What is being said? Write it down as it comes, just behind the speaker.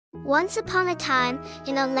Once upon a time,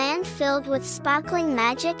 in a land filled with sparkling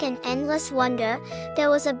magic and endless wonder, there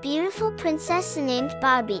was a beautiful princess named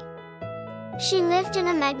Barbie. She lived in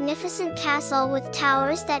a magnificent castle with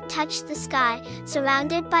towers that touched the sky,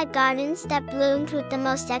 surrounded by gardens that bloomed with the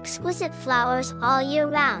most exquisite flowers all year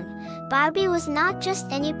round. Barbie was not just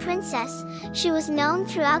any princess, she was known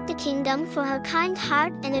throughout the kingdom for her kind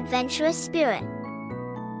heart and adventurous spirit.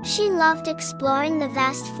 She loved exploring the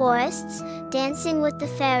vast forests, dancing with the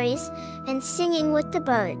fairies, and singing with the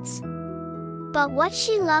birds. But what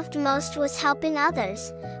she loved most was helping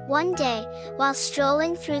others. One day, while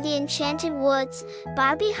strolling through the enchanted woods,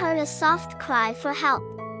 Barbie heard a soft cry for help.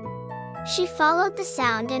 She followed the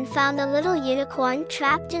sound and found a little unicorn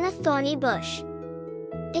trapped in a thorny bush.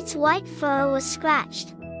 Its white fur was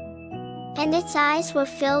scratched, and its eyes were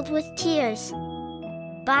filled with tears.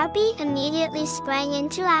 Barbie immediately sprang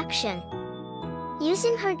into action.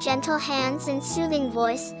 Using her gentle hands and soothing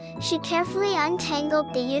voice, she carefully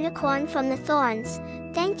untangled the unicorn from the thorns.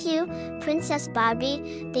 "Thank you, Princess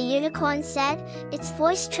Barbie," the unicorn said, its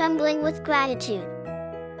voice trembling with gratitude.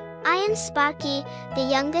 "I am Sparky, the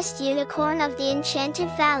youngest unicorn of the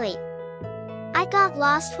Enchanted Valley. I got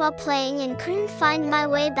lost while playing and couldn't find my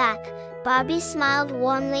way back." Barbie smiled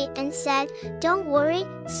warmly and said, "Don't worry,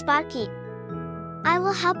 Sparky. I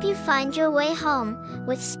will help you find your way home."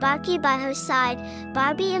 With Sparky by her side,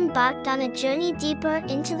 Barbie embarked on a journey deeper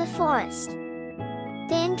into the forest.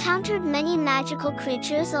 They encountered many magical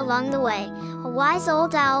creatures along the way, a wise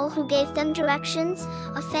old owl who gave them directions,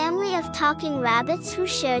 a family of talking rabbits who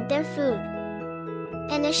shared their food,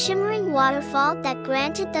 and a shimmering waterfall that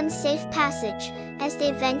granted them safe passage. As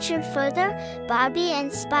they ventured further, Barbie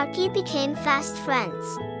and Sparky became fast friends.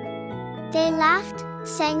 They laughed,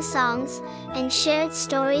 sang songs, and shared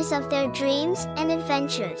stories of their dreams and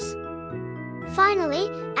adventures. Finally,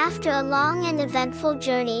 after a long and eventful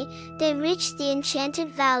journey, they reached the Enchanted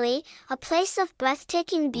Valley, a place of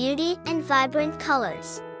breathtaking beauty and vibrant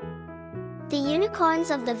colors. The unicorns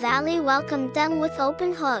of the valley welcomed them with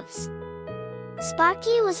open hooves.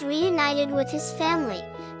 Sparky was reunited with his family,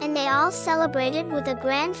 and they all celebrated with a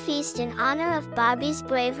grand feast in honor of Barbie's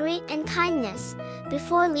bravery and kindness.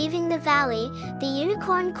 Before leaving the valley, the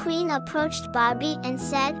Unicorn Queen approached Barbie and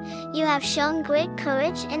said, "You have shown great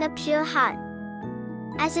courage and a pure heart.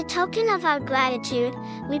 As a token of our gratitude,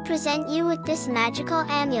 we present you with this magical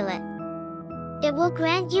amulet. It will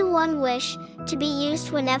grant you one wish, to be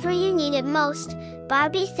used whenever you need it most."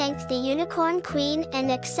 Barbie thanked the Unicorn Queen and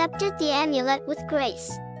accepted the amulet with grace.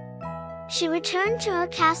 She returned to her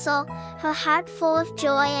castle, her heart full of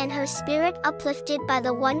joy and her spirit uplifted by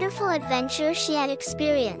the wonderful adventure she had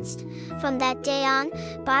experienced. From that day on,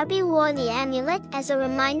 Barbie wore the amulet as a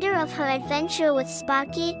reminder of her adventure with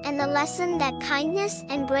Sparky and the lesson that kindness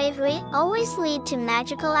and bravery always lead to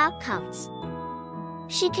magical outcomes.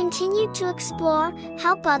 She continued to explore,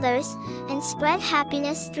 help others, and spread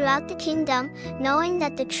happiness throughout the kingdom, knowing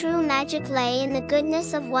that the true magic lay in the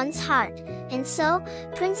goodness of one's heart. And so,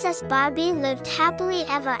 Princess Barbie lived happily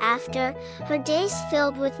ever after, her days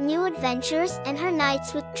filled with new adventures and her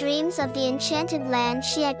nights with dreams of the enchanted land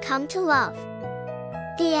she had come to love.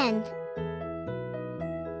 The end.